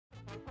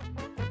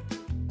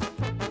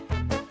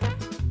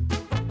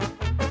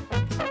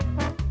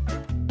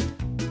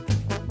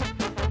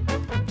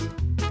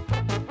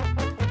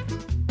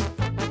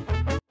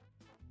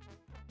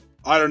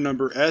Item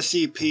Number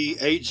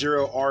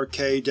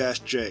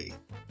SCP-80RK-J.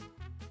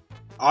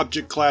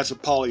 Object Class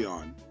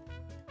Apollyon,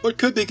 but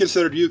could be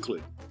considered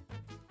Euclid.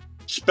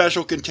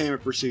 Special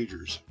Containment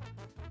Procedures.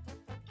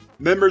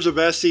 Members of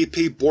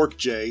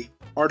SCP-Bork-J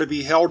are to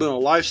be held in a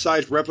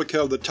life-size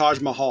replica of the Taj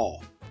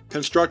Mahal,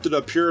 constructed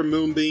of pure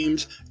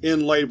moonbeams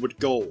inlaid with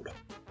gold.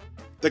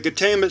 The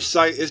containment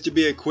site is to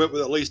be equipped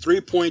with at least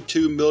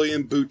 3.2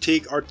 million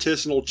boutique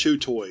artisanal chew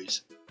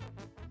toys.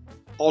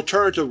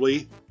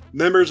 Alternatively,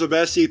 members of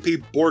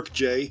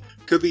SCP-Bork-J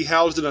could be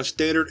housed in a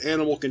standard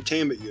animal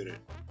containment unit.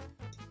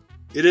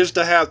 It is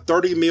to have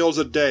 30 meals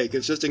a day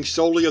consisting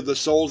solely of the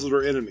souls of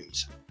their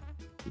enemies.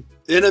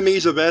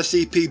 Enemies of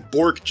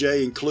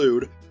SCP-Bork-J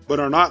include, but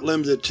are not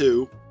limited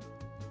to,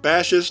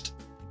 fascists,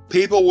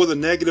 people with a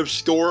negative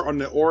score on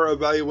the Aura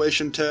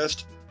Evaluation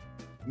Test,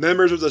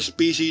 members of the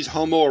species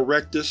Homo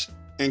erectus,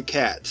 and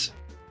cats.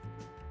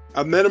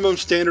 A minimum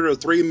standard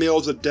of 3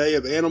 meals a day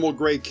of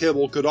animal-grade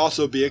kibble could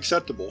also be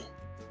acceptable.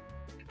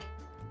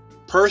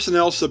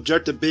 Personnel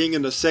subject to being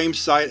in the same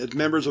site as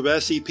members of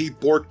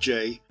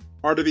SCP-Bork-J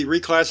are to be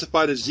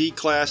reclassified as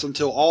Z-Class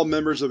until all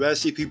members of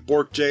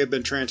SCP-Bork-J have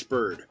been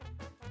transferred.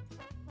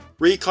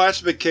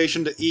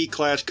 Reclassification to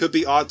E-Class could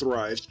be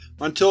authorized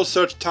until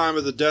such time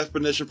as the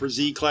definition for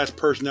Z-Class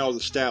personnel is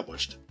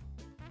established.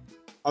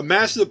 A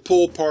massive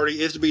pool party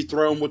is to be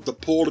thrown with the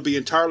pool to be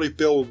entirely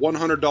filled with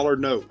 $100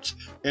 notes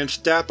and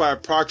staffed by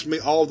approximately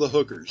all of the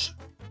hookers,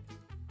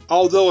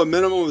 although a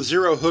minimum of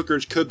 0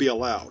 hookers could be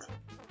allowed.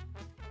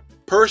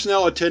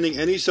 Personnel attending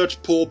any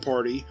such pool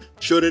party,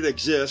 should it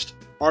exist,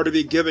 are to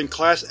be given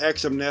Class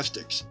X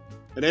amnestics,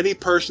 and any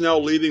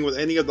personnel leaving with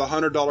any of the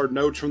 $100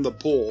 notes from the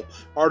pool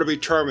are to be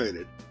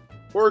terminated,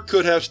 or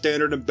could have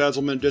standard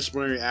embezzlement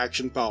disciplinary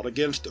action filed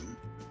against them.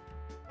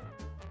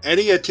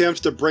 Any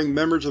attempts to bring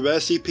members of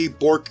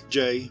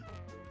SCP-Bork-J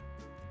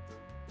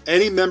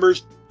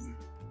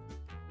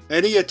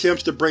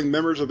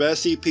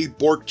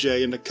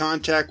into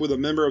contact with a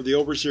member of the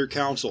Overseer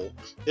Council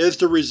is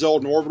to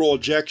result in orbital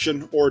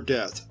ejection or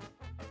death.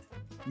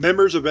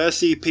 Members of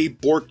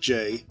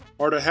SCP-Bork-J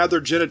are to have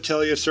their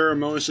genitalia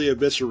ceremoniously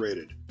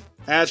eviscerated,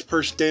 as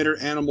per standard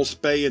animal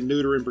spay and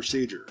neutering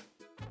procedure,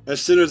 as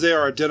soon as they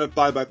are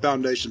identified by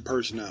Foundation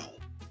personnel.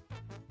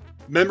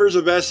 Members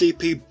of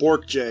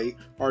SCP-Bork-J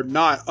are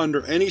not,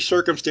 under any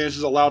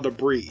circumstances, allowed to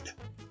breed.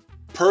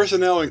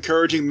 Personnel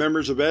encouraging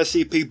members of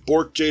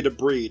SCP-Bork-J to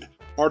breed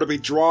are to be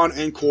drawn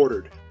and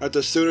quartered at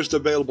the soonest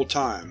available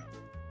time,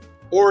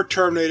 or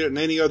terminated in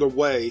any other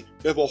way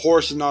if a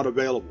horse is not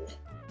available.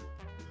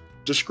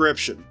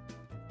 Description: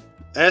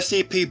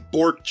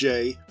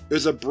 SCP-Bork-J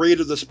is a breed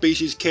of the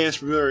species Canis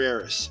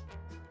familiaris.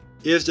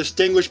 It is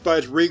distinguished by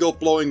its regal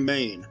flowing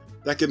mane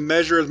that can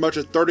measure as much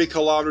as 30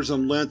 km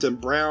in length in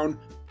brown,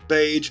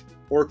 beige,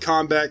 or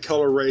combat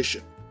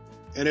coloration,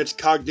 and its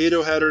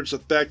cognitohazardous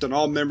effect on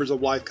all members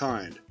of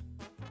lifekind.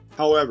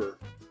 However,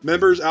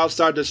 members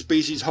outside the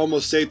species Homo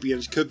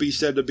sapiens could be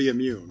said to be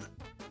immune.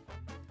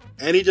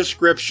 Any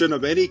description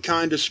of any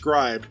kind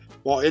described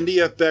while in the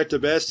effect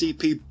of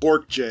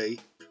SCP-Bork-J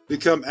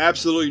become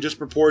absolutely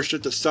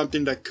disproportionate to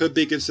something that could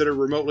be considered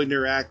remotely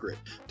near accurate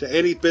to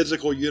any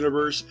physical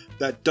universe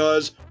that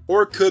does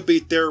or could be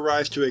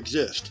theorized to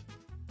exist.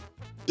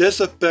 This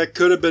effect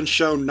could have been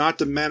shown not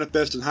to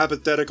manifest in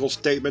hypothetical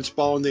statements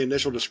following the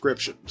initial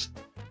descriptions.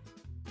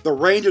 The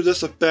range of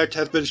this effect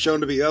has been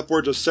shown to be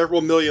upwards of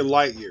several million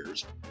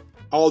light-years,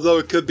 although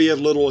it could be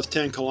as little as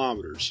 10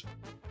 km.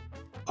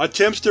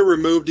 Attempts to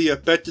remove the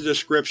affected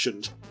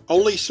descriptions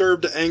only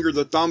serve to anger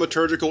the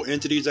thaumaturgical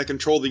entities that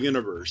control the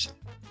universe,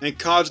 and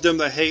cause them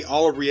to hate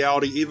all of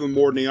reality even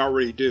more than they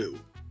already do,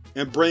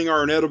 and bring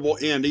our inevitable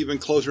end even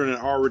closer than it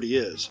already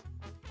is,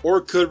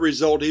 or could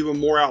result in even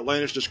more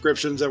outlandish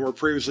descriptions than were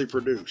previously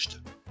produced.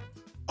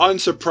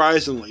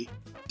 Unsurprisingly,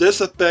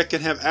 this effect can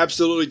have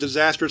absolutely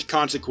disastrous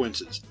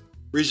consequences,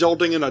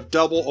 resulting in a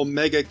double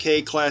Omega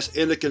K-class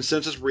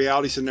end-of-consensus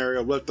reality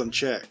scenario left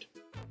unchecked,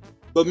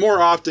 but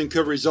more often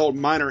could result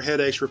in minor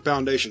headaches for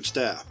Foundation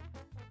staff.